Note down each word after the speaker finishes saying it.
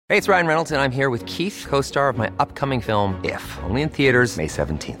Hey, it's Ryan Reynolds, and I'm here with Keith, co-star of my upcoming film, If, only in theaters May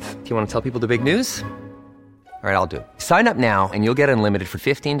 17th. Do you want to tell people the big news? All right, I'll do it. Sign up now and you'll get unlimited for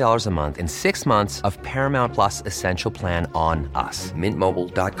 $15 a month and 6 months of Paramount Plus Essential Plan on us.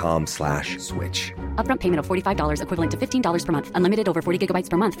 MintMobile.com/switch. Upfront payment of $45 equivalent to $15 per month. Unlimited over 40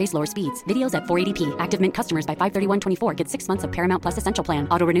 gigabytes per month. Face lower speeds. Videos at 480p. Active Mint customers by 531.24 get 6 months of Paramount Plus Essential Plan.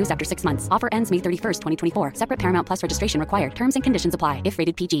 Auto renews after 6 months. Offer ends May 31st, 2024. Separate Paramount Plus registration required. Terms and conditions apply if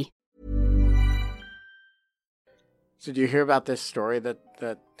rated PG. So do you hear about this story that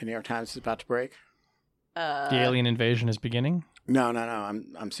the New York Times is about to break? The alien invasion is beginning? No.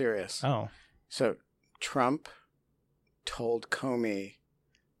 I'm serious. Oh. So Trump told Comey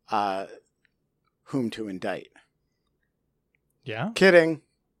whom to indict. Yeah? Kidding.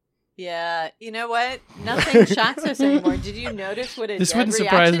 Yeah, you know what? Nothing shocks us anymore. Did you notice what a This dead wouldn't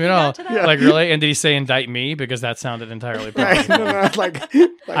surprise me at all. reaction he got to that? Like, really? And did he say indict me? Because that sounded entirely Right. plausible. No, like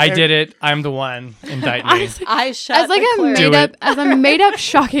I did it. I'm the one. Indict me. I shut As like the a clerk. Do made up, it. as a made up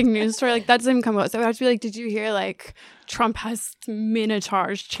shocking news story, like that doesn't even come out. So I have to be like, did you hear like Trump has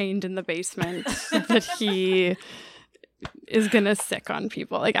minotaurs chained in the basement that he is gonna sick on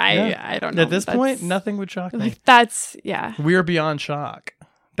people? Like I don't know. At this point, nothing would shock me. Like that's yeah. We are beyond shock.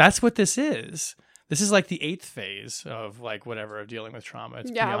 That's what this is. This is like the 8th phase of like whatever of dealing with trauma.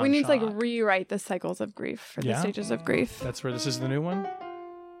 It's Yeah, beyond we need to like shock. rewrite the cycles of grief or the Yeah? stages of grief. That's where this is the new one.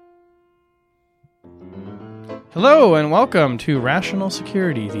 Hello and welcome to Rational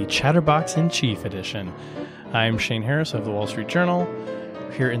Security, the Chatterbox in Chief edition. I'm Shane Harris of the Wall Street Journal,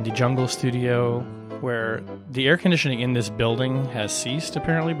 here in the Jungle Studio, where the air conditioning in this building has ceased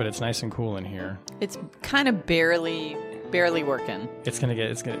apparently, but it's nice and cool in here. It's kind of barely working. It's getting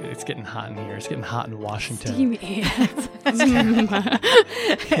hot in here. It's getting hot in Washington. Steamy.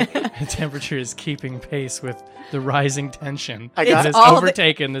 The temperature is keeping pace with the rising tension I that got has all the-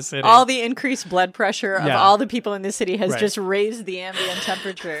 overtaken the city. All the increased blood pressure of Yeah. all the people in the city has Right. just raised the ambient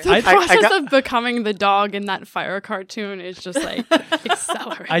temperature. The I process got- of becoming the dog in that fire cartoon is just like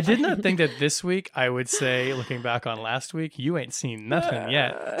accelerating. I did not think that this week I would say, looking back on last week, you ain't seen nothing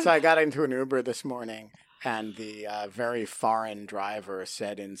yet. So I got into an Uber this morning, and the very foreign driver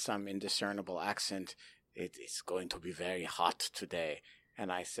said in some indiscernible accent, "It is going to be very hot today." And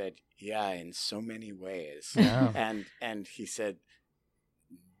I said, "Yeah, in so many ways." Yeah. And he said,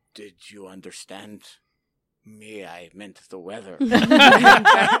 "Did you understand me? I meant the weather." And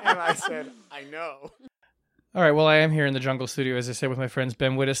I said, "I know." All right, well, I am here in the Jungle Studio, as I said, with my friends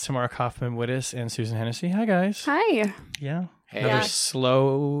Ben Wittes, Tamara Kaufman-Wittes, and Susan Hennessy. Hi, guys. Hi. Yeah. Hey. Another Yeah.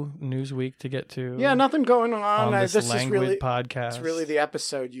 slow news week to get to. Yeah, nothing going on. on this This is languid really podcast. It's really the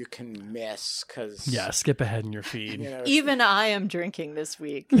episode you can miss because Yeah, skip ahead in your feed. you know, Even I am drinking this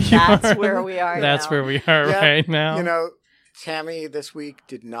week. That's where we are That's now. where we are Yeah, right now. You know, Tammy this week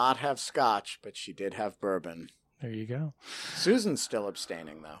did not have scotch, but she did have bourbon. There you go. Susan's still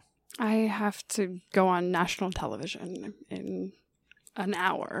abstaining though. I have to go on national television in an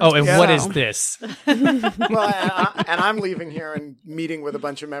hour. Oh, and Yeah. what is this? Well, and I'm leaving here and meeting with a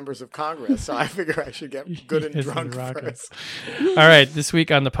bunch of members of Congress, so I figure I should get good and Yes, drunk the rockets. first. All right, this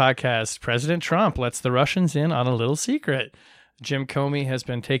week on the podcast, President Trump lets the Russians in on a little secret. Jim Comey has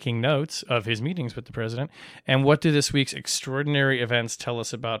been taking notes of his meetings with the president. And what do this week's extraordinary events tell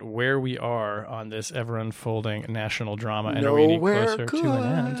us about where we are on this ever-unfolding national drama and are we any Nowhere closer to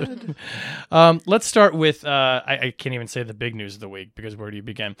an end? Let's start with, I can't even say the big news of the week because where do you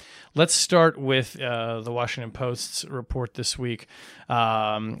begin? Let's start with the Washington Post's report this week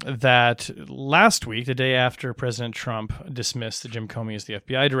that last week, the day after President Trump dismissed Jim Comey as the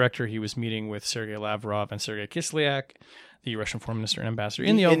FBI director, he was meeting with Sergei Lavrov and Sergei Kislyak, the Russian foreign minister and ambassador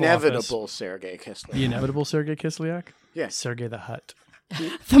in the Oval Inevitable Office. Sergei Kislyak. The inevitable Sergei Kislyak? Yes. Sergei the Hut.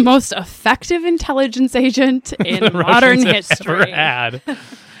 The most effective intelligence agent in The modern Russians have ever history. had.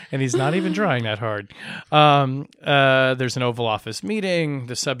 And he's not even trying that hard. There's an Oval Office meeting.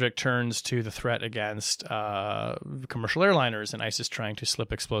 The subject turns to the threat against commercial airliners and ISIS trying to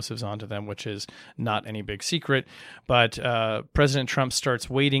slip explosives onto them, which is not any big secret. But President Trump starts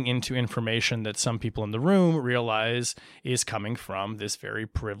wading into information that some people in the room realize is coming from this very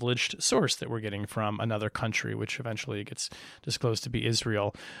privileged source that we're getting from another country, which eventually gets disclosed to be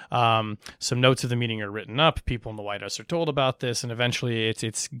Israel. Some notes of the meeting are written up. People in the White House are told about this, and eventually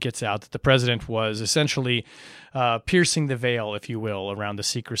it's gets out that the president was essentially piercing the veil, if you will, around the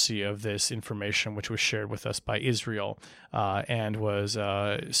secrecy of this information, which was shared with us by Israel, and was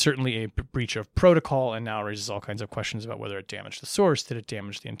certainly a breach of protocol, and now raises all kinds of questions about whether it damaged the source, did it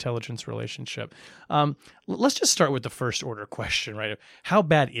damage the intelligence relationship. Let's just start with the first order question, right? How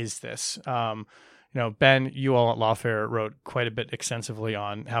bad is this? Ben, you all at Lawfare wrote quite a bit extensively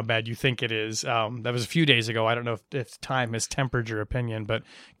on how bad you think it is. That was a few days ago. I don't know if time has tempered your opinion, but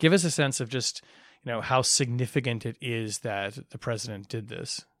give us a sense of just, how significant it is that the president did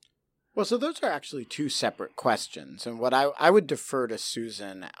this. Well, so those are actually two separate questions. And what I would defer to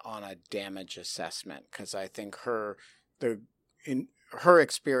Susan on a damage assessment, because I think her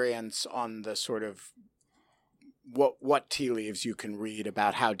experience on the sort of what tea leaves you can read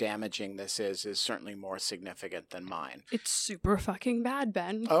about how damaging this is certainly more significant than mine. It's super fucking bad,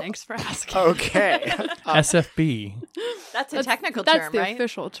 Ben. Oh. Thanks for asking. Okay. SFB. That's a technical That's term, the right?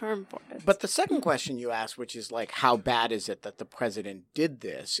 official term for it. But the second question you asked, which is like, how bad is it that the president did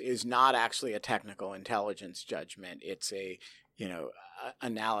this, is not actually a technical intelligence judgment. It's a,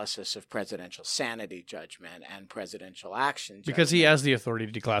 analysis of presidential sanity judgment and presidential action judgment. Because he has the authority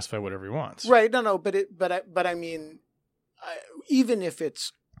to declassify whatever he wants. Right. No, but I mean, even if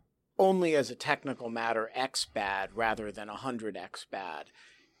it's only as a technical matter X bad rather than 100X bad,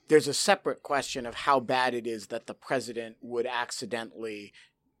 there's a separate question of how bad it is that the president would accidentally,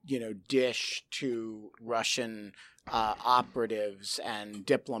 dish to Russian operatives and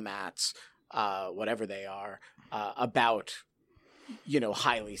diplomats, whatever they are, about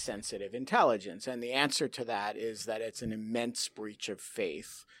highly sensitive intelligence. And the answer to that is that it's an immense breach of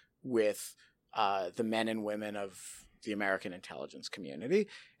faith with the men and women of the American intelligence community.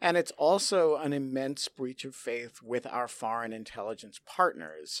 And it's also an immense breach of faith with our foreign intelligence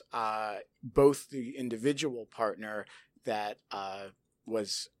partners, both the individual partner that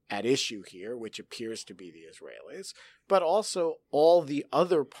was at issue here, which appears to be the Israelis, but also all the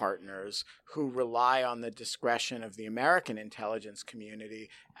other partners who rely on the discretion of the American intelligence community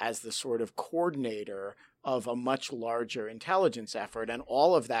as the sort of coordinator of a much larger intelligence effort. And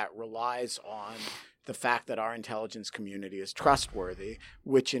all of that relies on the fact that our intelligence community is trustworthy,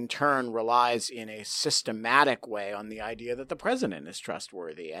 which in turn relies in a systematic way on the idea that the president is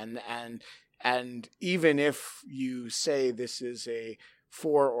trustworthy. And even if you say this is a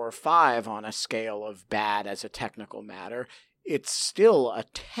 4 or 5 on a scale of bad as a technical matter, it's still a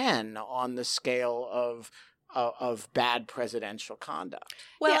 10 on the scale of bad presidential conduct.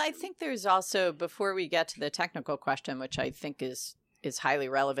 Well, I think there's also, before we get to the technical question, which I think is highly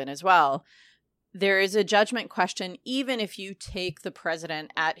relevant as well, there is a judgment question, even if you take the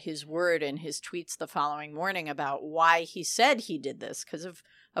president at his word in his tweets the following morning about why he said he did this. Because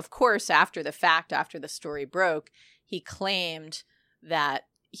of course, after the fact, after the story broke, he claimed that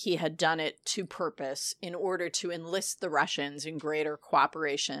he had done it to purpose in order to enlist the Russians in greater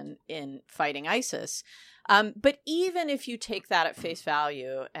cooperation in fighting ISIS. But even if you take that at face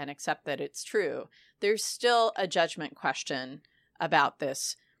value and accept that it's true, there's still a judgment question about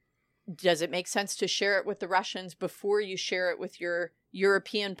this. Does it make sense to share it with the Russians before you share it with your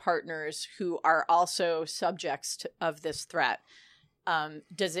European partners who are also subjects of this threat?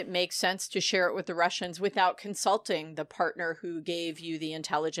 Does it make sense to share it with the Russians without consulting the partner who gave you the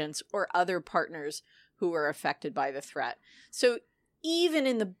intelligence or other partners who were affected by the threat? So even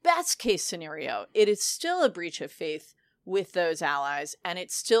in the best case scenario, it is still a breach of faith with those allies, and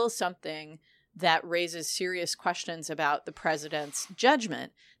it's still something that raises serious questions about the president's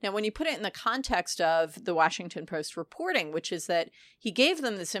judgment. Now, when you put it in the context of the Washington Post reporting, which is that he gave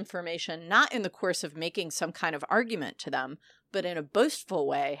them this information not in the course of making some kind of argument to them, but in a boastful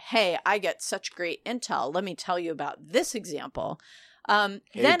way. Hey, I get such great intel. Let me tell you about this example. Hey,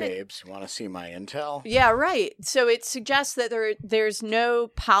 babes, want to see my intel? Yeah, right. So it suggests that there's no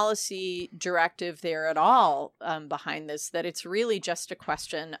policy directive there at all behind this, that it's really just a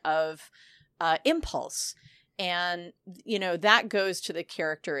question of impulse. And, that goes to the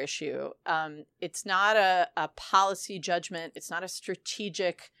character issue. It's not a policy judgment. It's not a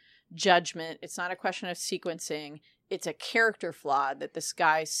strategic judgment. It's not a question of sequencing. It's a character flaw that this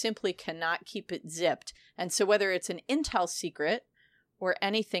guy simply cannot keep it zipped. And so whether it's an intel secret or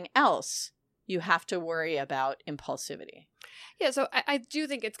anything else, you have to worry about impulsivity. Yeah, so I do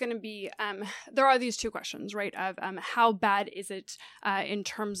think it's going to be, there are these two questions, right, of how bad is it in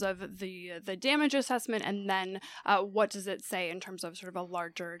terms of the damage assessment, and then what does it say in terms of sort of a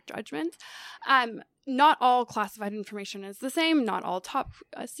larger judgment. Not all classified information is the same. Not all top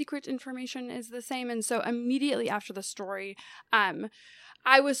secret information is the same. And so immediately after the story,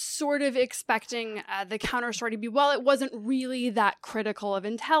 I was sort of expecting the counter story to be, well, it wasn't really that critical of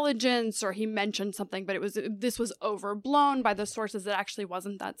intelligence, or he mentioned something, but this was overblown by the sources. It actually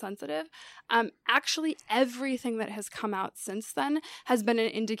wasn't that sensitive. Actually, everything that has come out since then has been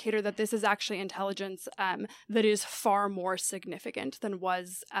an indicator that this is actually intelligence that is far more significant than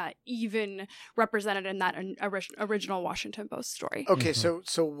was even represented presented in that original Washington Post story. Okay, so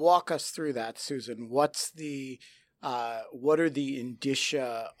walk us through that, Susan. What are the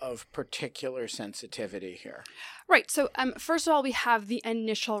indicia of particular sensitivity here? Right. So first of all, we have the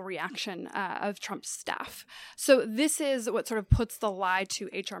initial reaction of Trump's staff. So this is what sort of puts the lie to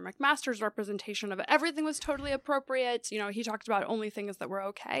H.R. McMaster's representation of everything was totally appropriate. He talked about only things that were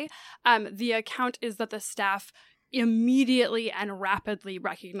okay. The account is that the staff immediately and rapidly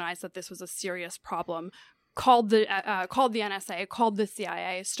recognized that this was a serious problem, called the NSA, called the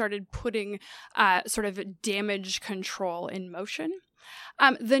CIA, started putting sort of damage control in motion.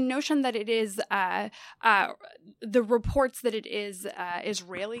 The notion that it is the reports that it is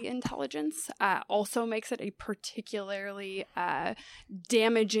Israeli intelligence also makes it a particularly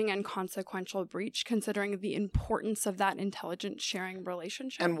damaging and consequential breach, considering the importance of that intelligence sharing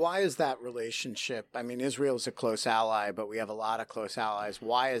relationship. And why is that relationship? I mean, Israel is a close ally, but we have a lot of close allies.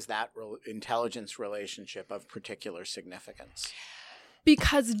 Why is that intelligence relationship of particular significance?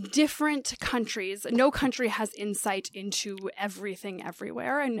 Because different countries, no country has insight into everything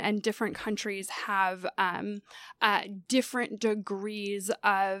everywhere, and different countries have different degrees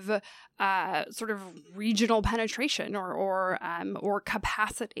of sort of regional penetration or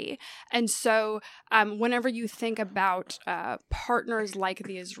capacity. And so whenever you think about partners like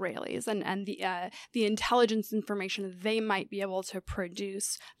the Israelis and the intelligence information they might be able to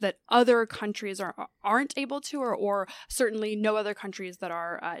produce that other countries aren't able to, or certainly no other countries that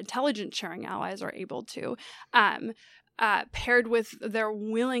are intelligence sharing allies are able to, paired with their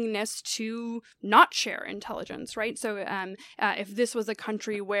willingness to not share intelligence, right? So if this was a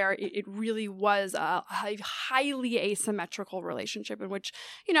country where it really was a highly asymmetrical relationship in which,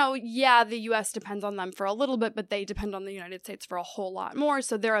 the U.S. depends on them for a little bit, but they depend on the United States for a whole lot more,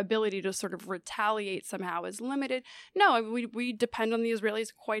 so their ability to sort of retaliate somehow is limited. No, we depend on the Israelis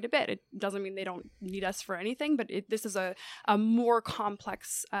quite a bit. It doesn't mean they don't need us for anything, but this is a more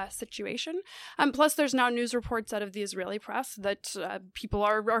complex situation. Plus, there's now news reports out of the Israeli press that people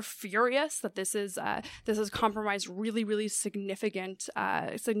are furious that this has compromised really, really significant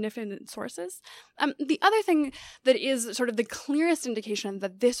sources. The other thing that is sort of the clearest indication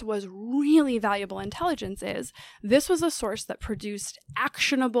that this was really valuable intelligence is this was a source that produced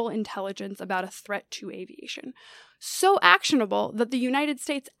actionable intelligence about a threat to aviation. So actionable that the United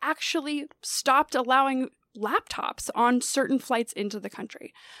States actually stopped allowing laptops on certain flights into the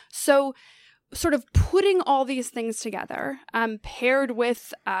country. So sort of putting all these things together, paired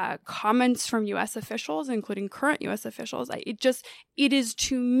with comments from U.S. officials, including current U.S. officials, it is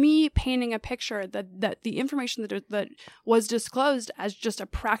to me painting a picture that the information that was disclosed as just a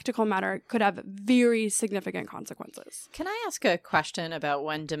practical matter could have very significant consequences. Can I ask a question about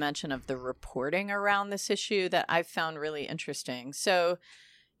one dimension of the reporting around this issue that I've found really interesting? So,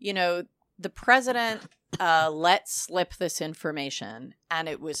 the president let slip this information, and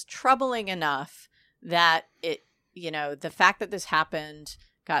it was troubling enough that the fact that this happened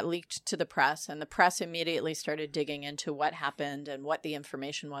got leaked to the press, and the press immediately started digging into what happened and what the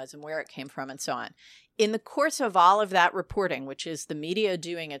information was and where it came from and so on. In the course of all of that reporting, which is the media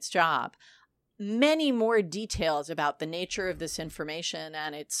doing its job, many more details about the nature of this information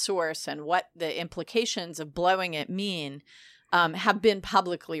and its source and what the implications of blowing it mean have been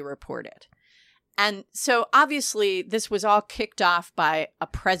publicly reported. And so obviously this was all kicked off by a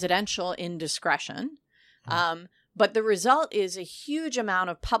presidential indiscretion. But the result is a huge amount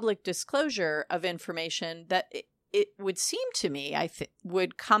of public disclosure of information that it would seem to me,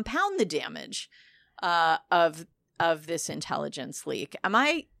 would compound the damage of this intelligence leak. Am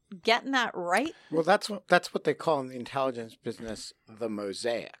I getting that right? Well, that's what they call in the intelligence business the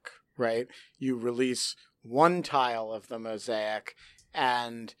mosaic, right? You release one tile of the mosaic,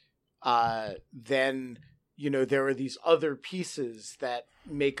 and then there are these other pieces that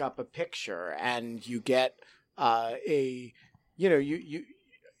make up a picture, and you get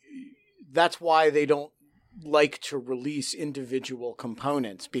that's why they don't like to release individual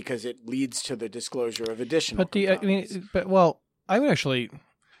components, because it leads to the disclosure of additional components.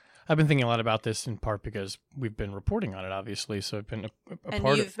 I've been thinking a lot about this in part because we've been reporting on it, obviously. So I've been a part of it.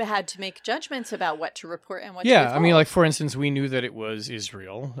 And you've had to make judgments about what to report and what to withhold. Yeah, I mean, like, for instance, we knew that it was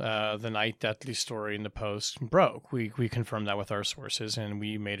Israel the night that the story in the Post broke. We confirmed that with our sources, and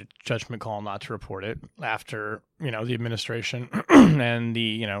we made a judgment call not to report it after, the administration and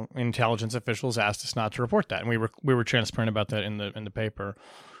the, intelligence officials asked us not to report that. And we were transparent about that in the paper.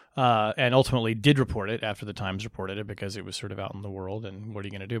 And ultimately did report it after the Times reported it, because it was sort of out in the world, and what are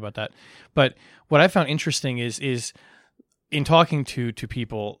you going to do about that? But what I found interesting is in talking to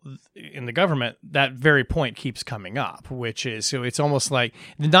people in the government, that very point keeps coming up, which is, so it's almost like,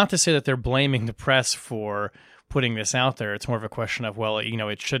 not to say that they're blaming the press for putting this out there. It's more of a question of, well,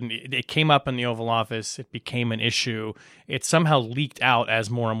 it came up in the Oval Office, it became an issue, it somehow leaked out as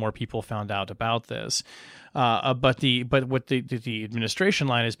more and more people found out about this. But what the administration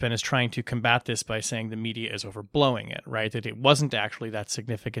line has been is trying to combat this by saying the media is overblowing it, right? That it wasn't actually that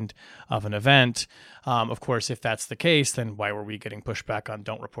significant of an event. Of course, if that's the case, then why were we getting pushback on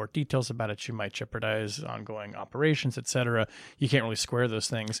don't report details about it? You might jeopardize ongoing operations, etc. You can't really square those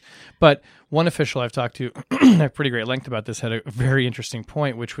things. But one official I've talked to at pretty great length about this had a very interesting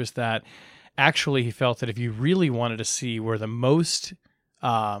point, which was that actually he felt that if you really wanted to see where the most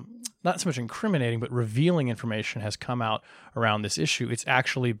not so much incriminating, but revealing information has come out around this issue, it's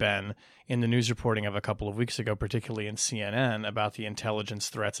actually been in the news reporting of a couple of weeks ago, particularly in CNN, about the intelligence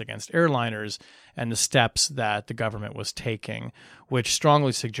threats against airliners and the steps that the government was taking, which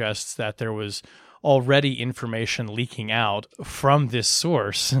strongly suggests that there was already information leaking out from this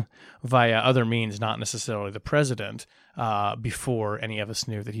source via other means, not necessarily the president, before any of us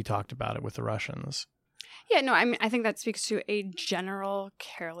knew that he talked about it with the Russians. Yeah, no, I mean, I think that speaks to a general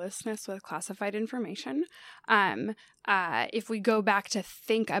carelessness with classified information. If we go back to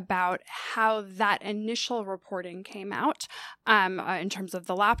think about how that initial reporting came out, in terms of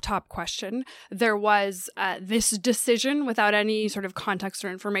the laptop question, there was this decision without any sort of context or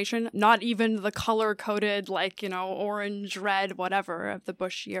information, not even the color-coded, orange, red, whatever of the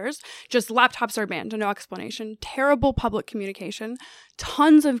Bush years. Just laptops are banned, no explanation. Terrible public communication.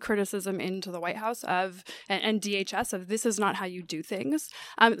 Tons of criticism into the White House and DHS of this is not how you do things.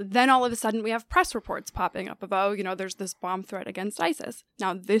 Then all of a sudden we have press reports popping up about, there's this bomb threat against ISIS.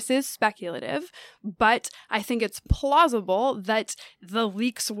 Now, this is speculative, but I think it's plausible that the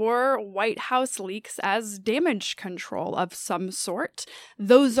leaks were White House leaks as damage control of some sort.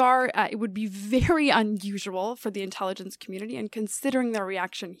 Those are, it would be very unusual for the intelligence community, and considering their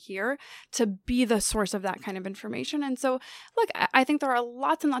reaction here, to be the source of that kind of information. And so, look, I think there are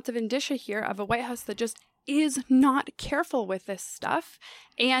lots and lots of indicia here of a White House that just is not careful with this stuff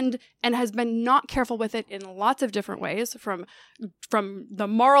and has been not careful with it in lots of different ways, from the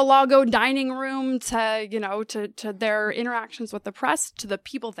Mar-a-Lago dining room to their interactions with the press, to the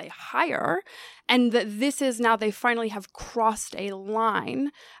people they hire, and that this is now they finally have crossed a line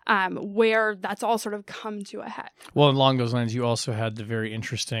where that's all sort of come to a head. Well, along those lines, you also had the very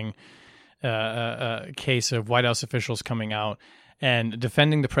interesting case of White House officials coming out and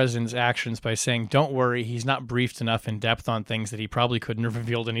defending the president's actions by saying, don't worry, he's not briefed enough in depth on things that he probably couldn't have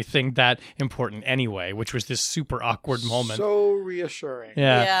revealed anything that important anyway, which was this super awkward moment. So reassuring.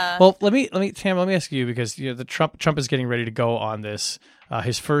 Yeah. Well, Tam, let me ask you, because the Trump is getting ready to go on this,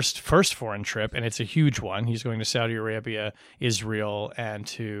 his first foreign trip, and it's a huge one. He's going to Saudi Arabia, Israel, and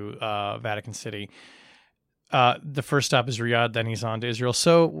to Vatican City. The first stop is Riyadh, then he's on to Israel.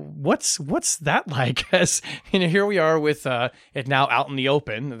 So what's that like? As here we are with it now out in the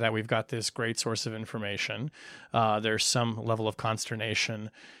open that we've got this great source of information. There's some level of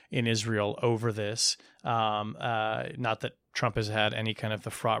consternation in Israel over this. Not that Trump has had any kind of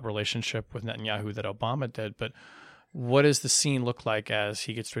the fraught relationship with Netanyahu that Obama did, but what does the scene look like as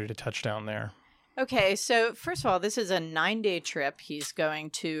he gets ready to touch down there? Okay, so first of all, this is a 9-day trip. He's going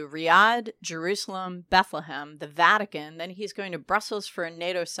to Riyadh, Jerusalem, Bethlehem, the Vatican. Then he's going to Brussels for a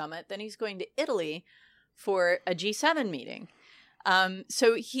NATO summit. Then he's going to Italy for a G7 meeting.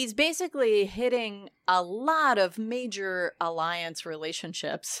 So he's basically hitting a lot of major alliance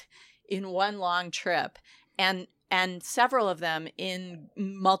relationships in one long trip, and several of them in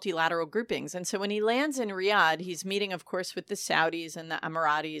multilateral groupings. And so when he lands in Riyadh, he's meeting, of course, with the Saudis and the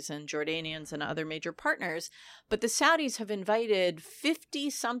Emiratis and Jordanians and other major partners. But the Saudis have invited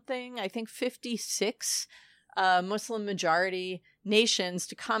 50-something, I think 56 Muslim majority nations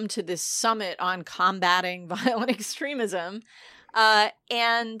to come to this summit on combating violent extremism.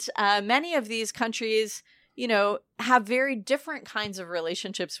 And many of these countries, have very different kinds of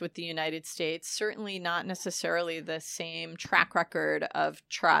relationships with the United States, certainly not necessarily the same track record of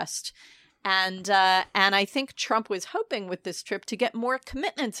trust. And I think Trump was hoping with this trip to get more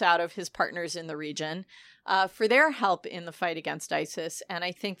commitments out of his partners in the region for their help in the fight against ISIS. And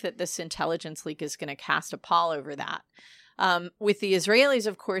I think that this intelligence leak is going to cast a pall over that. With the Israelis,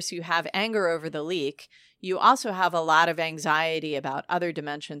 of course, you have anger over the leak. you also have a lot of anxiety about other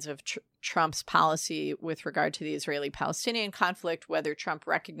dimensions of Trump's policy with regard to the Israeli-Palestinian conflict, whether Trump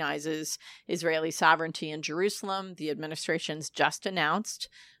recognizes Israeli sovereignty in Jerusalem. The administration's just announced,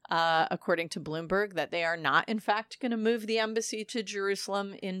 according to Bloomberg, that they are not, in fact, going to move the embassy to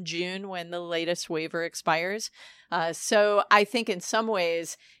Jerusalem in June when the latest waiver expires. So I think in some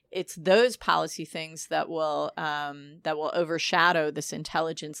ways it's those policy things that will overshadow this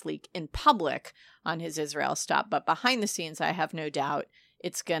intelligence leak in public on his Israel stop. But behind the scenes, I have no doubt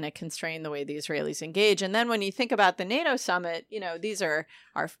it's going to constrain the way the Israelis engage. And then when you think about the NATO summit, these are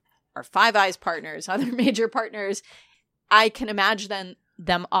our Five Eyes partners, other major partners. I can imagine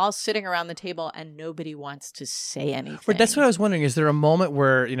them all sitting around the table and nobody wants to say anything. But that's what I was wondering. Is there a moment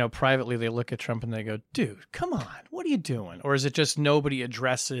where, privately they look at Trump and they go, dude, come on, what are you doing? Or is it just nobody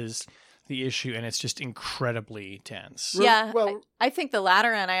addresses the issue and it's just incredibly tense? Yeah, well, I think the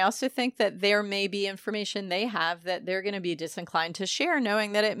latter. And I also think that there may be information they have that they're going to be disinclined to share,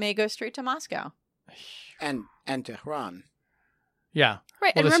 knowing that it may go straight to Moscow. And Tehran. Yeah.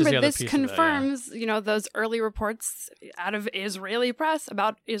 Right. Well, and remember, this confirms, those early reports out of Israeli press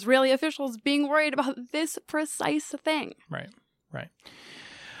about Israeli officials being worried about this precise thing. Right.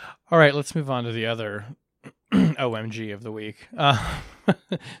 All right. Let's move on to the other OMG of the week.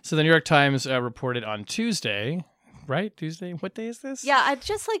 So the New York Times reported on Tuesday, right? Tuesday? What day is this? Yeah, I'd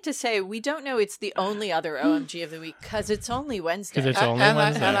just like to say we don't know it's the only other OMG of the week because it's only Wednesday. And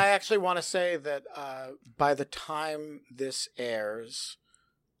I actually want to say that by the time this airs,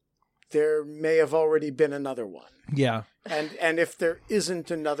 there may have already been another one. Yeah. And if there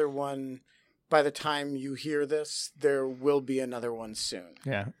isn't another one by the time you hear this, there will be another one soon.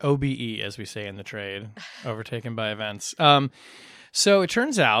 Yeah. OBE, as we say in the trade, overtaken by events. So it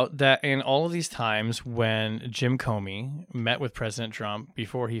turns out that in all of these times when Jim Comey met with President Trump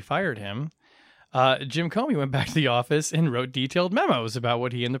before he fired him, Jim Comey went back to the office and wrote detailed memos about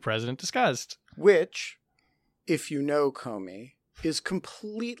what he and the president discussed. Which, if you know Comey, is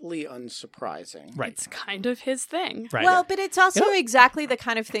completely unsurprising. Right. It's kind of his thing. Right. Well, but it's also exactly the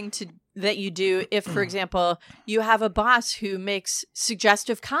kind of thing that you do if, for example, you have a boss who makes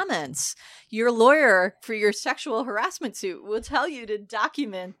suggestive comments. Your lawyer for your sexual harassment suit will tell you to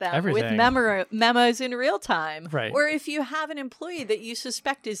document them with memos in real time. Right. Or if you have an employee that you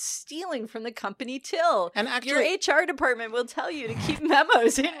suspect is stealing from the company till, and actually, your HR department will tell you to keep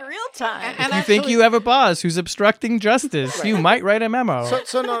memos in real time. And if you think you have a boss who's obstructing justice, right. You might write a memo.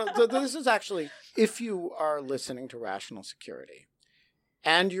 So this is actually, if you are listening to Rational Security,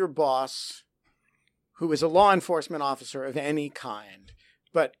 and your boss, who is a law enforcement officer of any kind,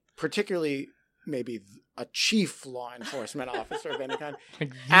 but particularly maybe a chief law enforcement officer of any kind,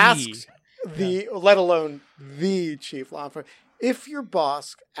 asks let alone the chief law enforcement, if your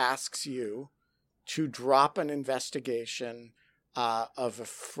boss asks you to drop an investigation of a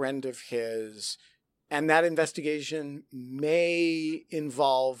friend of his, and that investigation may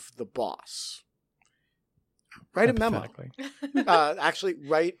involve the boss, write a memo. Actually,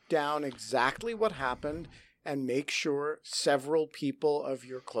 write down exactly what happened and make sure several people of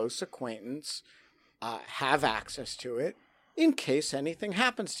your close acquaintance have access to it in case anything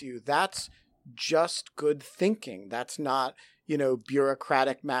happens to you. That's just good thinking. That's not,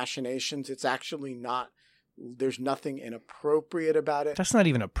 bureaucratic machinations. It's actually not. There's nothing inappropriate about it. That's not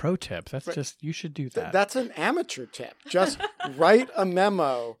even a pro tip. That's just, you should do that. That's an amateur tip. Just write a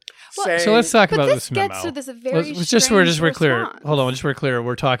memo saying... So let's talk about this memo. Gets to this very just we're clear. response. Hold on, just we're clear.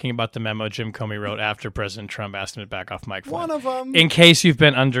 We're talking about the memo Jim Comey wrote after President Trump asked him to back off Mike Flynn. One of them. In case you've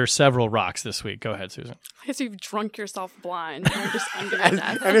been under several rocks this week. Go ahead, Susan. I guess you've drunk yourself blind. You're just under your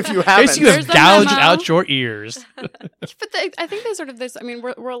desk. And if you In haven't... case you have There's the gouged memo. out your ears. But I think there's sort of this,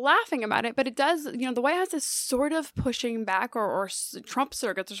 we're laughing about it, but it does, the White House is sort of pushing back, or Trump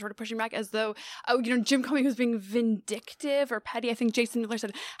surrogates are sort of pushing back as though, Jim Comey was being vindictive or petty. I think Jason Miller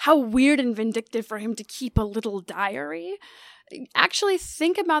said, how weird and vindictive for him to keep a little diary. Actually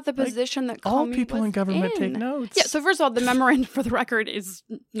think about the position that all Comey people was in government in. take notes. Yeah, so first of all, the memorandum, for the record, is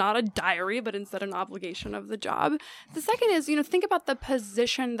not a diary, but instead an obligation of the job. The second is, think about the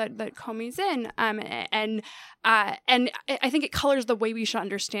position that Comey's in, and I think it colors the way we should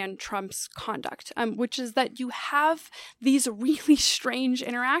understand Trump's conduct, which is that you have these really strange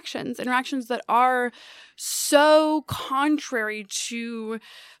interactions that are so contrary to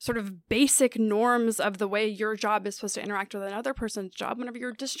sort of basic norms of the way your job is supposed to interact with another person's job whenever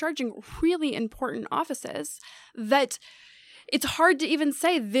you're discharging really important offices, that it's hard to even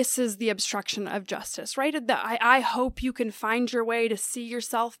say this is the obstruction of justice, right? I hope you can find your way to see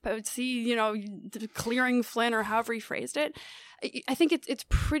yourself, see, clearing Flynn, or however he phrased it. I think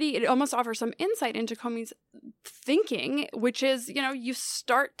it almost offers some insight into Comey's thinking, which is, you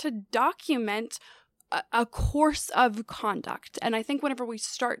start to document a course of conduct. And I think whenever we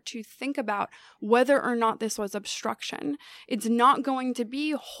start to think about whether or not this was obstruction, it's not going to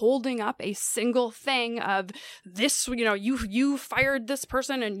be holding up a single thing of this, you fired this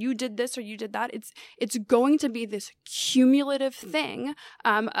person and you did this or you did that. It's going to be this cumulative thing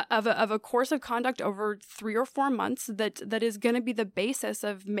of a course of conduct over 3 or 4 months that is going to be the basis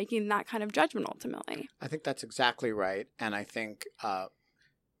of making that kind of judgment ultimately. I think that's exactly right. And I think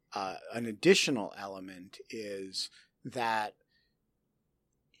an additional element is that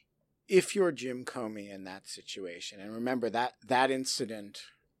if you're Jim Comey in that situation, and remember that incident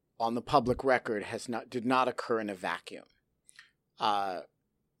on the public record did not occur in a vacuum.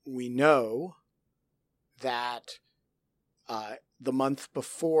 We know that the month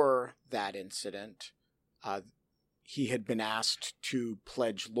before that incident, he had been asked to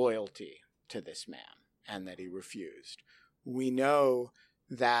pledge loyalty to this man and that he refused. We know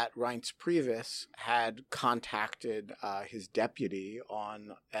that Reince Priebus had contacted his deputy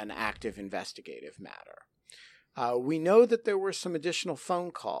on an active investigative matter. We know that there were some additional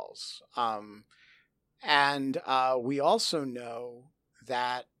phone calls. And we also know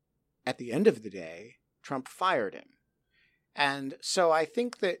that at the end of the day, Trump fired him. And so I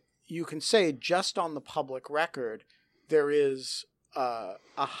think that you can say just on the public record, there is a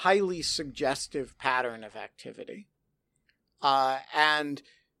highly suggestive pattern of activity. And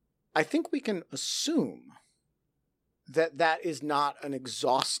I think we can assume that that is not an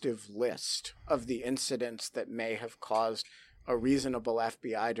exhaustive list of the incidents that may have caused a reasonable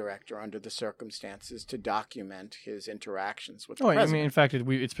FBI director under the circumstances to document his interactions with the president. I mean, in fact,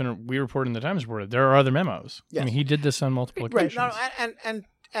 we reported in the Times report there are other memos. Yes. I mean, he did this on multiple occasions. Right.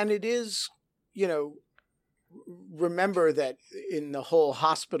 And it is, remember that in the whole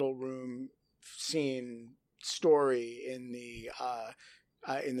hospital room scene story in the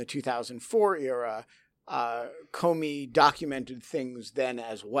 2004 era, Comey documented things then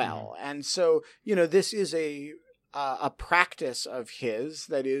as well. Mm-hmm. And so, this is a practice of his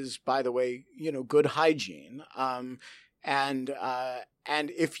that is, by the way, good hygiene. And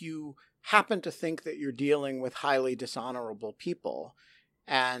if you happen to think that you're dealing with highly dishonorable people,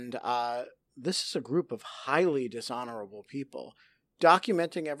 and this is a group of highly dishonorable people,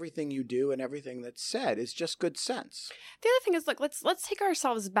 documenting everything you do and everything that's said is just good sense. The other thing is, look, let's take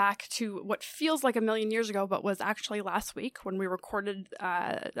ourselves back to what feels like a million years ago, but was actually last week when we recorded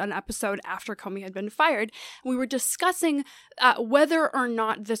an episode after Comey had been fired. We were discussing whether or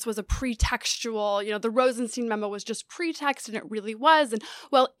not this was a pretextual, the Rosenstein memo was just pretext, and it really was. And,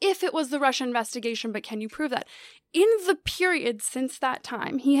 well, if it was the Russia investigation, but can you prove that? In the period since that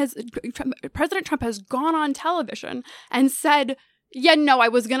time, President Trump has gone on television and said, yeah, no, I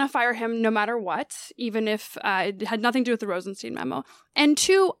was going to fire him no matter what, even if it had nothing to do with the Rosenstein memo. And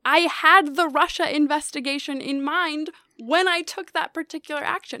 2, I had the Russia investigation in mind when I took that particular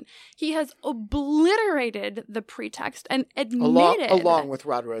action. He has obliterated the pretext and admitted... Along with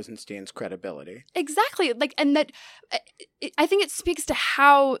Rod Rosenstein's credibility. Exactly. And that, I think it speaks to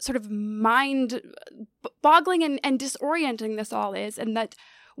how sort of mind-boggling and disorienting this all is, and that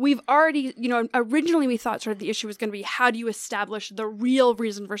we've already, originally we thought sort of the issue was going to be how do you establish the real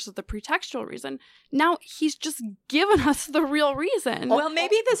reason versus the pretextual reason. Now he's just given us the real reason. Well,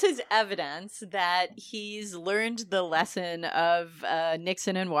 maybe this is evidence that he's learned the lesson of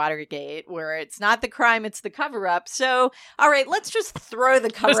Nixon and Watergate, where it's not the crime, it's the cover-up. So, all right, let's just throw the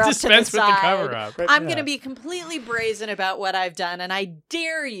cover-up to the side. The cover-up. I'm going to be completely brazen about what I've done, and I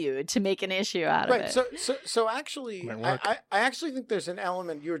dare you to make an issue out of it. So actually, I actually think there's an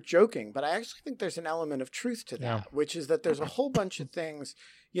element. You're joking, but I actually think there's an element of truth to that, which is that there's a whole bunch of things,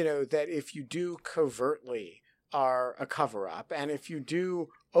 that if you do covertly are a cover-up, and if you do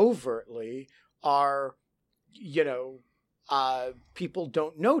overtly are, people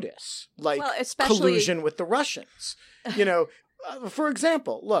don't notice, like collusion with the Russians. For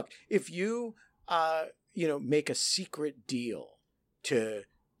example, look, if you, make a secret deal to,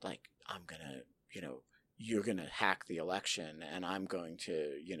 like, I'm gonna, you're going to hack the election and I'm going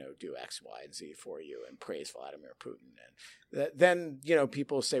to, do X, Y, and Z for you and praise Vladimir Putin. And then,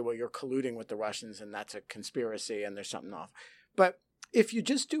 people say, well, you're colluding with the Russians and that's a conspiracy and there's something off. But if you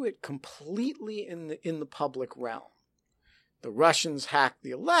just do it completely in the public realm, the Russians hacked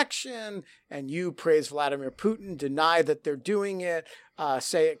the election, and you praise Vladimir Putin, deny that they're doing it,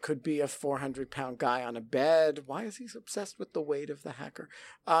 say it could be a 400-pound guy on a bed. Why is he obsessed with the weight of the hacker?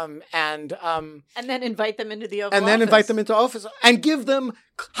 And then invite them into the Oval and then Office. invite them into office and give them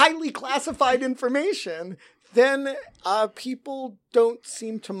highly classified information. Then people don't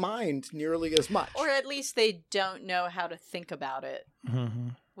seem to mind nearly as much. Or at least they don't know how to think about it,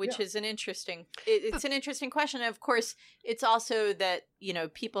 which is an interesting, it's an interesting question. And of course, it's also that,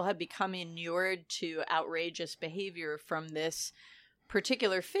 people have become inured to outrageous behavior from this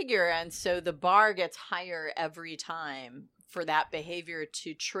particular figure. And so the bar gets higher every time for that behavior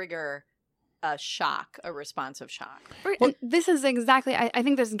to trigger a responsive shock. Right. And this is exactly, I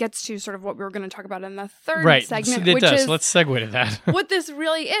think this gets to sort of what we were going to talk about in the third segment, It which does. is Let's segue to that. what this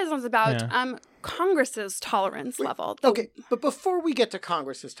really is about Congress's tolerance level. Okay, but before we get to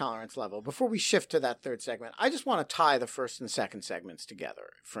Congress's tolerance level, before we shift to that third segment, I just want to tie the first and second segments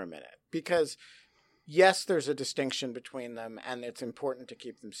together for a minute. Because, yes, there's a distinction between them, and it's important to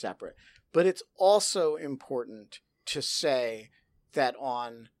keep them separate. But it's also important to say that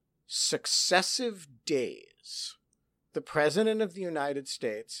on successive days, the President of the United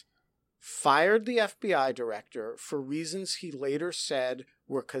States fired the FBI director for reasons he later said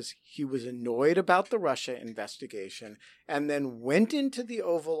were because he was annoyed about the Russia investigation, and then went into the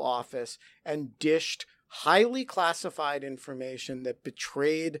Oval Office and dished highly classified information that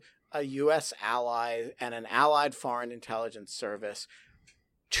betrayed a U.S. ally and an allied foreign intelligence service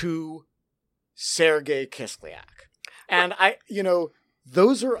to Sergei Kislyak. And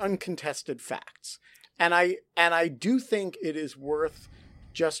those are uncontested facts. And I do think it is worth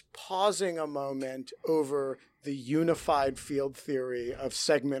just pausing a moment over the unified field theory of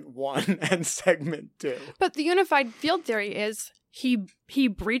segment 1 and segment 2. But the unified field theory is he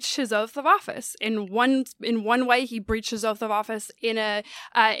breached his oath of office. In one way, he breached his oath of office in a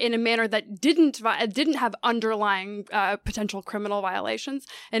manner that didn't have underlying potential criminal violations,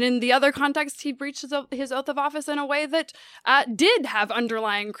 and in the other context, he breached his oath of office in a way that did have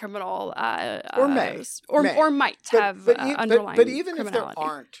underlying criminal or might have underlying. But even if there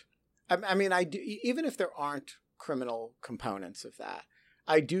aren't, even if there aren't criminal components of that,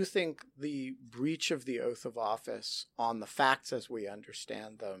 I do think the breach of the oath of office on the facts as we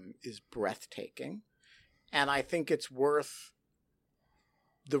understand them is breathtaking. And I think it's worth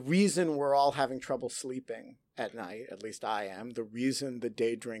the reason we're all having trouble sleeping at night, at least I am, the reason the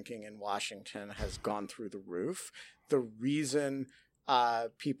day drinking in Washington has gone through the roof, the reason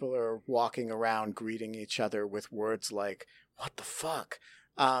people are walking around greeting each other with words like, what the fuck?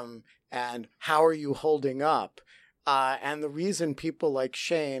 And how are you holding up? And the reason people like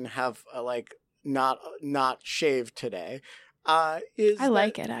Shane have not shaved today is I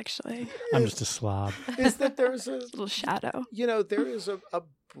like it actually. I'm just a slob. Is that there's a little shadow. There is a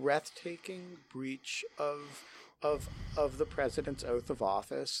breathtaking breach of the president's oath of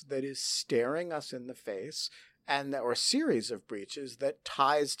office that is staring us in the face, or a series of breaches that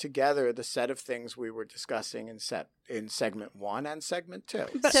ties together the set of things we were discussing in segment 1 and segment 2.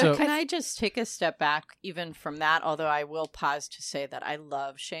 So can I just take a step back even from that, although I will pause to say that I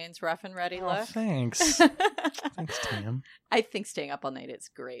love Shane's rough and ready look. Thanks. Thanks, Tam. I think staying up all night is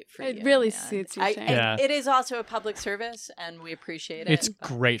great for you. It really suits you, Shane. And it is also a public service, and we appreciate it. It's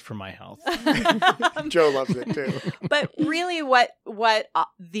great for my health. Joe loves it, too. But really what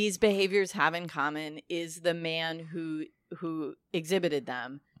these behaviors have in common is the man who exhibited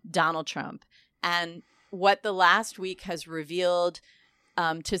them, Donald Trump. And what the last week has revealed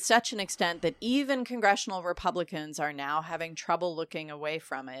to such an extent that even congressional Republicans are now having trouble looking away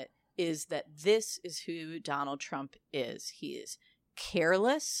from it is that this is who Donald Trump is. He is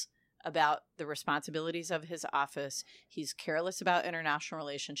careless about the responsibilities of his office. He's careless about international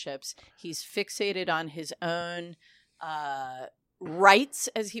relationships. He's fixated on his own rights,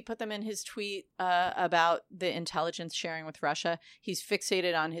 as he put them in his tweet about the intelligence sharing with Russia. He's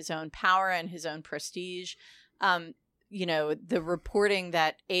fixated on his own power and his own prestige. The reporting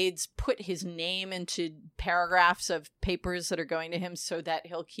that aides put his name into paragraphs of papers that are going to him so that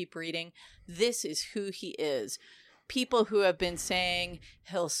he'll keep reading. This is who he is. People who have been saying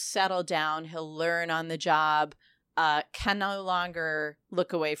he'll settle down, he'll learn on the job, can no longer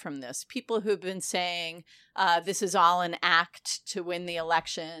look away from this. People who've been saying this is all an act to win the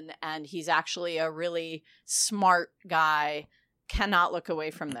election and he's actually a really smart guy cannot look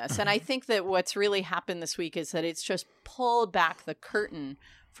away from this. And I think that what's really happened this week is that it's just pulled back the curtain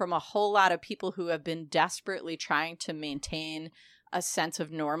from a whole lot of people who have been desperately trying to maintain a sense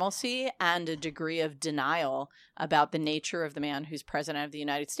of normalcy and a degree of denial about the nature of the man who's president of the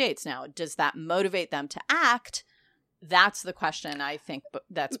United States. Now, does that motivate them to act? that's the question I think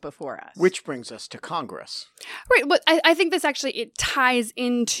that's before us. Which brings us to Congress. Right. But I think this actually, it ties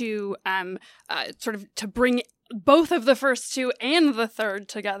into sort of to bring both of the first two and the third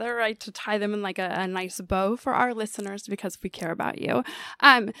together, right? To tie them in like a nice bow for our listeners because we care about you.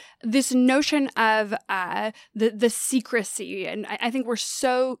 This notion of the secrecy, and I think we're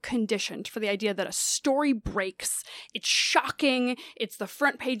so conditioned for the idea that a story breaks, it's shocking, it's the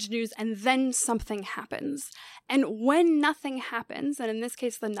front page news, and then something happens. And when nothing happens, and in this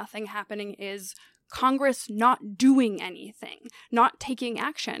case, the nothing happening is Congress not doing anything, not taking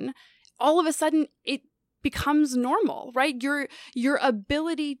action, all of a sudden it becomes normal, right? Your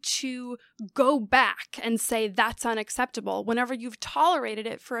ability to go back and say that's unacceptable whenever you've tolerated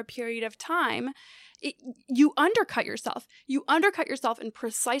it for a period of time, you undercut yourself. You undercut yourself in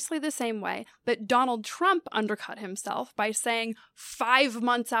precisely the same way that Donald Trump undercut himself by saying 5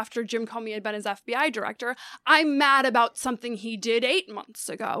 months after Jim Comey had been his FBI director, I'm mad about something he did 8 months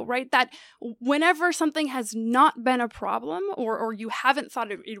ago, right? That whenever something has not been a problem or you haven't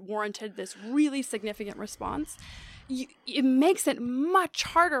thought it warranted this really significant response, it makes it much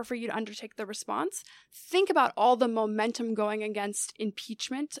harder for you to undertake the response. Think about all the momentum going against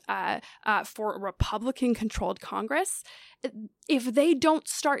impeachment for a Republican-controlled Congress. If they don't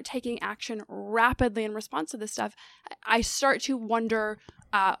start taking action rapidly in response to this stuff, I start to wonder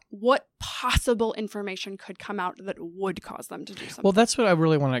what possible information could come out that would cause them to do something. Well, that's what I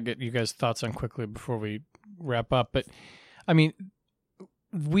really want to get you guys' thoughts on quickly before we wrap up. But, I mean,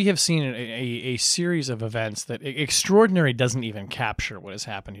 we have seen a series of events that extraordinary doesn't even capture what has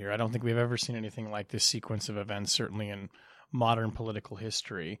happened here. I don't think we've ever seen anything like this sequence of events, certainly in modern political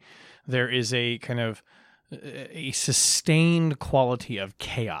history. There is a kind of a sustained quality of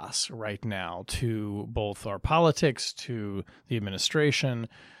chaos right now to both our politics, to the administration.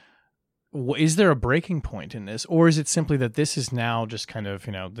 Is there a breaking point in this, or is it simply that this is now just kind of,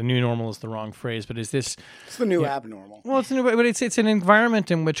 the new normal is the wrong phrase, but is this... It's the new abnormal. Well, it's new, but it's an environment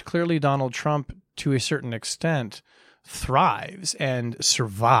in which clearly Donald Trump, to a certain extent, thrives and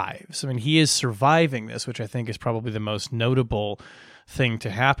survives. I mean, he is surviving this, which I think is probably the most notable thing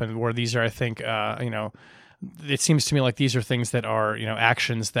to happen, where these are, I think, it seems to me like these are things that are,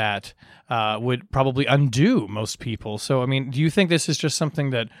 actions that would probably undo most people. So, I mean, do you think this is just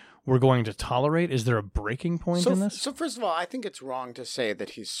something that we're going to tolerate? Is there a breaking point in this? So first of all, I think it's wrong to say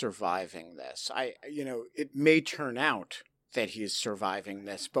that he's surviving this. It may turn out that he's surviving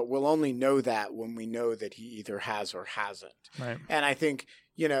this, but we'll only know that when we know that he either has or hasn't. Right. And I think,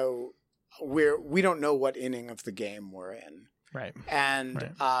 we don't know what inning of the game we're in. Right.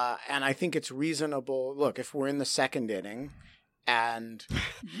 And I think it's reasonable. Look, if we're in the second inning, and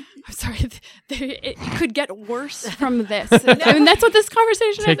I'm sorry, it could get worse from this. I mean, that's what this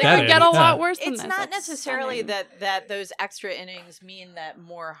conversation is. It could get a lot worse than this. It's not necessarily that those extra innings mean that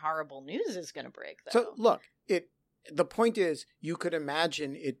more horrible news is going to break, though. So, look, the point is, you could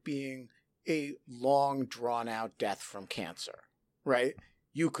imagine it being a long, drawn-out death from cancer, right?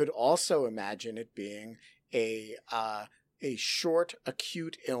 You could also imagine it being a short,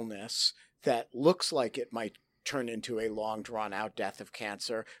 acute illness that looks like it might turn into a long, drawn-out death of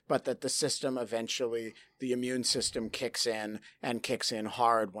cancer, but that the system eventually, the immune system kicks in and kicks in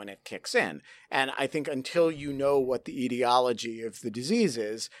hard when it kicks in. And I think until you know what the etiology of the disease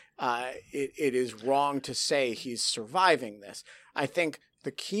is, it is wrong to say he's surviving this. I think the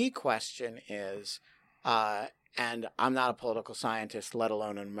key question is, and I'm not a political scientist, let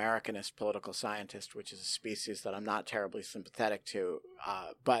alone an Americanist political scientist, which is a species that I'm not terribly sympathetic to,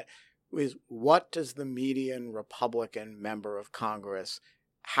 but is what does the median Republican member of Congress,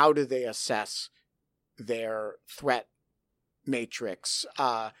 how do they assess their threat matrix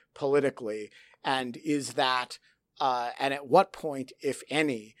politically? And is that, and at what point, if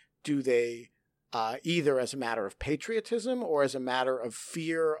any, do they either as a matter of patriotism or as a matter of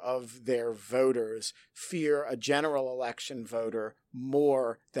fear of their voters, fear a general election voter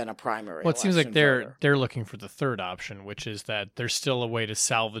more than a primary election voter? Well, it seems like they're looking for the third option, which is that there's still a way to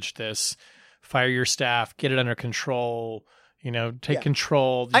salvage this, fire your staff, get it under control, take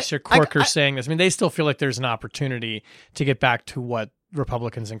control. You hear Corker saying this. I mean, they still feel like there's an opportunity to get back to what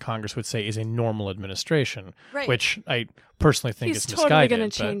Republicans in Congress would say is a normal administration, right, which I personally think He's it's totally misguided. going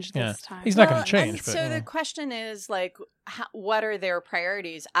to change but, this time. He's not going Well, to change. and But so the question is like, what are their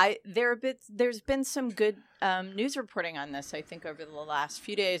priorities? There's been some good news reporting on this, I think, over the last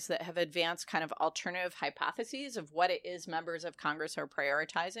few days that have advanced kind of alternative hypotheses of what it is members of Congress are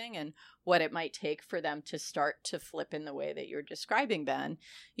prioritizing and what it might take for them to start to flip in the way that you're describing, Ben.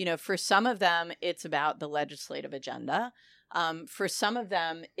 You know, for some of them, it's about the legislative agenda. For some of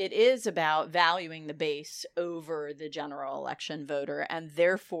them, it is about valuing the base over the general election voter. And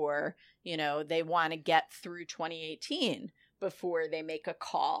therefore, you know, they want to get through 2018 before they make a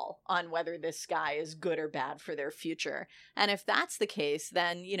call on whether this guy is good or bad for their future. And if that's the case,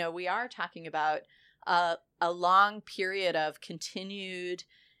 then, you know, we are talking about a long period of continued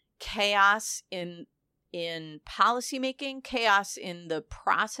chaos in policymaking, chaos in the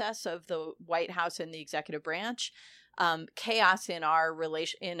process of the White House and the executive branch, chaos in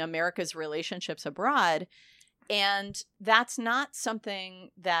in America's relationships abroad. And that's not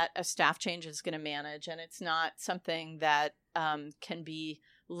something that a staff change is going to manage. And it's not something that can be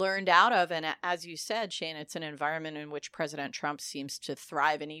learned out of. And as you said, Shane, it's an environment in which President Trump seems to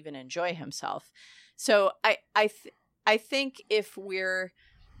thrive and even enjoy himself. So I think if we're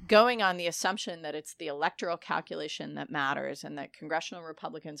going on the assumption that it's the electoral calculation that matters and that congressional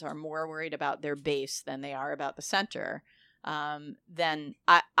Republicans are more worried about their base than they are about the center, then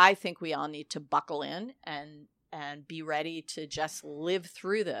I think we all need to buckle in and be ready to just live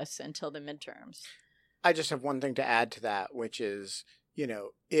through this until the midterms. I just have one thing to add to that, which is, you know,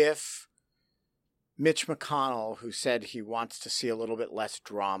 if Mitch McConnell, who said he wants to see a little bit less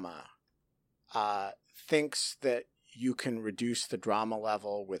drama, thinks that you can reduce the drama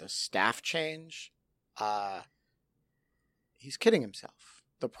level with a staff change, he's kidding himself.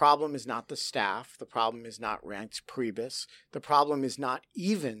 The problem is not the staff. The problem is not Reince Priebus. The problem is not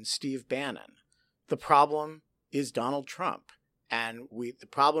even Steve Bannon. The problem is Donald Trump. And the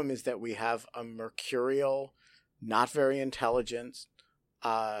problem is that we have a mercurial, not very intelligent,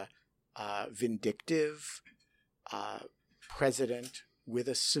 vindictive president with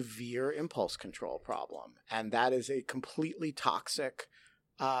a severe impulse control problem. And that is a completely toxic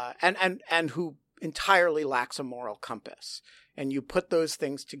and who entirely lacks a moral compass. And you put those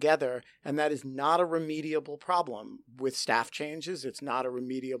things together, and that is not a remediable problem with staff changes. It's not a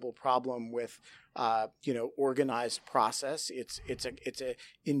remediable problem with organized process. It's a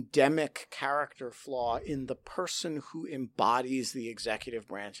endemic character flaw in the person who embodies the executive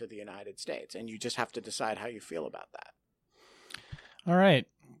branch of the United States. And you just have to decide how you feel about that. All right,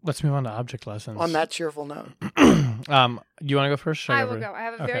 let's move on to object lessons. On that cheerful note. You want to go first? I will go. I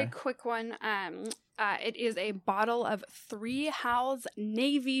have a very quick one. It is a bottle of 3 Howls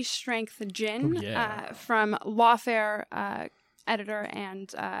Navy Strength Gin from Lawfare editor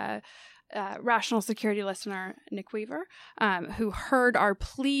and Rational Security listener Nick Weaver, who heard our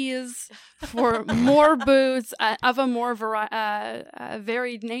pleas for more booze of a more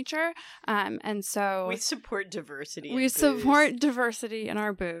varied nature. And so we support diversity. We support diversity in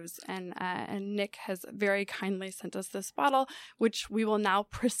our booze. And Nick has very kindly sent us this bottle, which we will now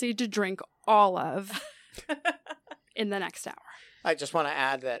proceed to drink all of in the next hour. I just want to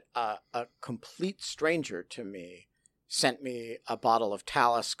add that a complete stranger to me sent me a bottle of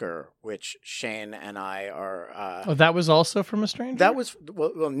Talisker, which Shane and I are... that was also from a stranger? That was...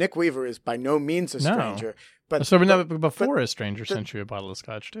 Well, Nick Weaver is by no means a stranger. But before a stranger sent you a bottle of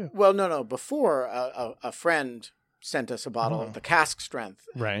scotch, too. Well, no. Before, a friend sent us a bottle of the Cask Strength.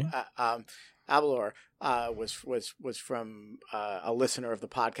 Right. Abelor was from a listener of the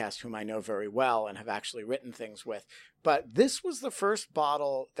podcast whom I know very well and have actually written things with. But this was the first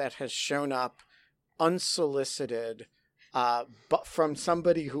bottle that has shown up unsolicited but from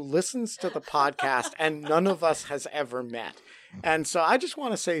somebody who listens to the podcast and none of us has ever met. And so I just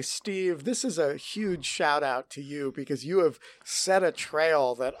want to say, Steve, this is a huge shout out to you because you have set a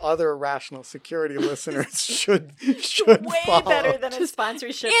trail that other Rational Security listeners should way follow. Better than a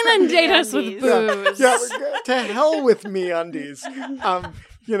sponsorship. Inundate us with booze. Yeah, to hell with MeUndies.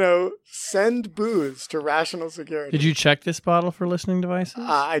 Send booze to Rational Security. Did you check this bottle for listening devices?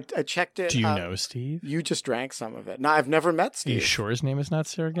 I checked it. Do you know Steve? You just drank some of it. No, I've never met Steve. Are you sure his name is not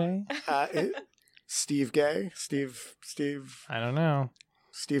Sergey? Steve Gay? Steve... I don't know.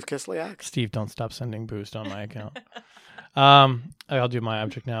 Steve Kislyak? Steve, don't stop sending booze on my account. I'll do my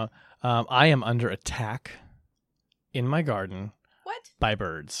object now. I am under attack in my garden. What? By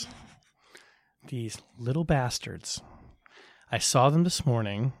birds. These little bastards. I saw them this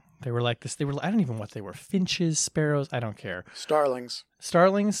morning. They were like this. I don't even know what they were. Finches, sparrows. I don't care. Starlings.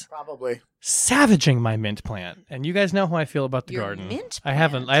 Starlings. Probably. Savaging my mint plant. And you guys know how I feel about the Your garden. mint I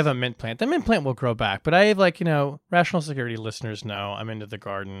have plant? a mint plant. The mint plant will grow back, but I have Rational Security listeners know I'm into the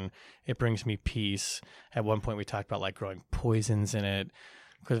garden. It brings me peace. At one point we talked about like growing poisons in it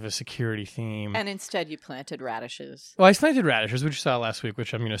because of a security theme. And instead you planted radishes. Well, I planted radishes, which you saw last week,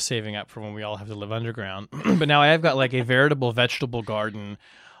 which I'm saving up for when we all have to live underground. But now I have got like a veritable vegetable garden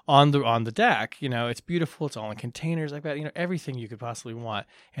on the deck. It's beautiful. It's all in containers. I've got everything you could possibly want.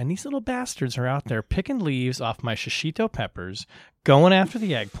 And these little bastards are out there picking leaves off my shishito peppers, going after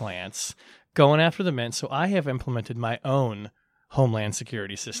the eggplants, going after the mint. So I have implemented my own homeland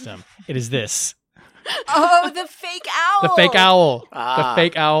security system. It is this. Oh, the fake owl. The fake owl. Ah. The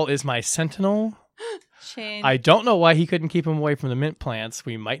fake owl is my sentinel. Shane, I don't know why he couldn't keep him away from the mint plants.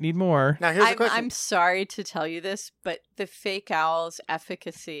 We might need more. Now, here's a question. I'm sorry to tell you this, but the fake owl's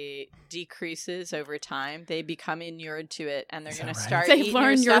efficacy decreases over time. They become inured to it, and they're Is going to that right? start They've eating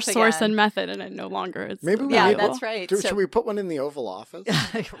learned your stuff source again. and method, and it no longer is. Maybe we Yeah, need- that's right. Should we put one in the Oval Office?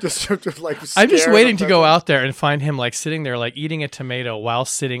 just to like. I'm just scare waiting the to go president? out there and find him like sitting there, like eating a tomato while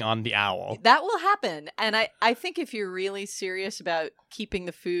sitting on the owl. That will happen. And I think if you're really serious about keeping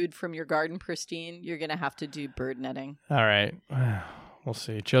the food from your garden pristine, you're going to have to do bird netting. All right. We'll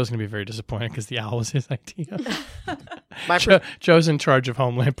see. Joe's going to be very disappointed because the owl was his idea. My pre- Joe's in charge of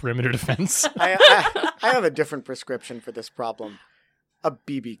Homeland Perimeter Defense. I have a different prescription for this problem. A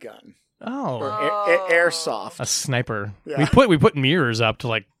BB gun. Or Oh, airsoft. a sniper. Yeah. We put mirrors up to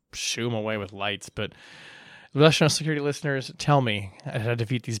like shoo them away with lights. But National Security listeners, tell me how to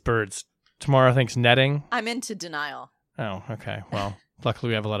defeat these birds. Tomorrow, I think's netting. I'm into denial. Oh, okay. Well, luckily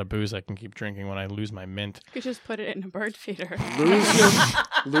we have a lot of booze I can keep drinking when I lose my mint. You could just put it in a bird feeder.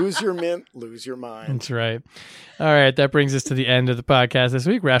 Lose your mint, lose your mind. That's right. All right, that brings us to the end of the podcast this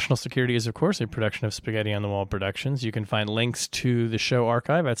week. Rational Security is, of course, a production of Spaghetti on the Wall Productions. You can find links to the show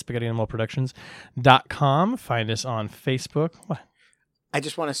archive at spaghettionthewallproductions.com. Find us on Facebook. What? I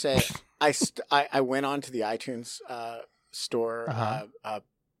just want to say, I went on to the iTunes store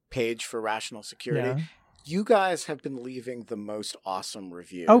page for Rational Security. Yeah. You guys have been leaving the most awesome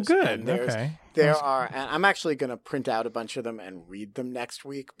reviews. Oh, good. And Okay. There are, and I'm actually going to print out a bunch of them and read them next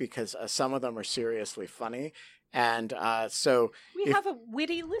week because some of them are seriously funny. And so We have a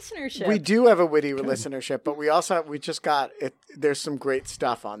witty listenership. we do have a witty listenership, but we just got it. There's some great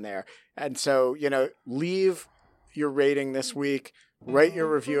stuff on there. And so, leave your rating this week. Write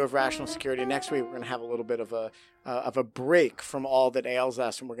your review of Rational Security. Next week, we're going to have a little bit of a break from all that ails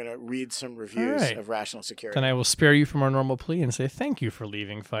us, and we're going to read some reviews right. of Rational Security. Then I will spare you from our normal plea and say thank you for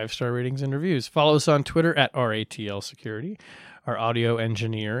leaving 5-star ratings and reviews. Follow us on Twitter at RATL Security. Our audio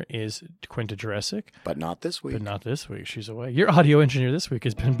engineer is Quinta Jurassic, But not this week. but not this week. She's away. Your audio engineer this week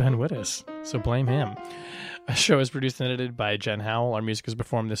has been Ben Wittes, so blame him. Our show is produced and edited by Jen Howell. Our music is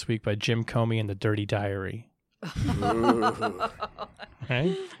performed this week by Jim Comey and the Dirty Diary. Ooh.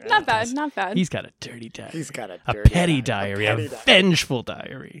 Right? Not bad, not bad. He's got a dirty diary. He's got a petty petty diary, diary. a vengeful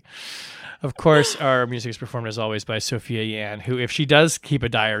diary. Of course, our music is performed as always by Sophia Yan, who, if she does keep a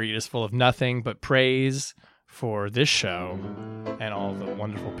diary, it is full of nothing but praise for this show and all the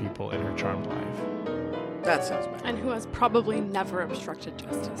wonderful people in her charmed life. That sounds bad. And who has probably never obstructed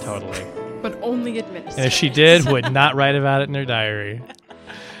justice. Totally. But only administered. And if she did, would not write about it in her diary.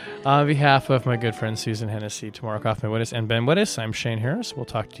 On behalf of my good friend Susan Hennessy, Tamara Kaufman-Wittes, and Ben Wittes, I'm Shane Harris. We'll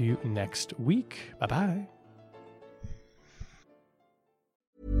talk to you next week. Bye-bye.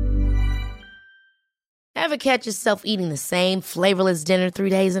 Ever catch yourself eating the same flavorless dinner 3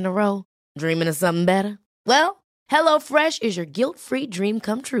 days in a row? Dreaming of something better? Well, HelloFresh is your guilt-free dream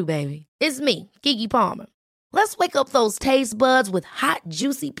come true, baby. It's me, Keke Palmer. Let's wake up those taste buds with hot,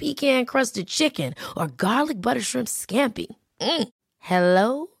 juicy pecan-crusted chicken or garlic butter shrimp scampi.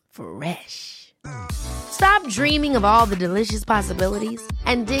 Hello Fresh. Stop dreaming of all the delicious possibilities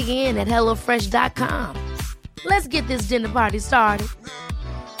and dig in at HelloFresh.com. Let's get this dinner party started.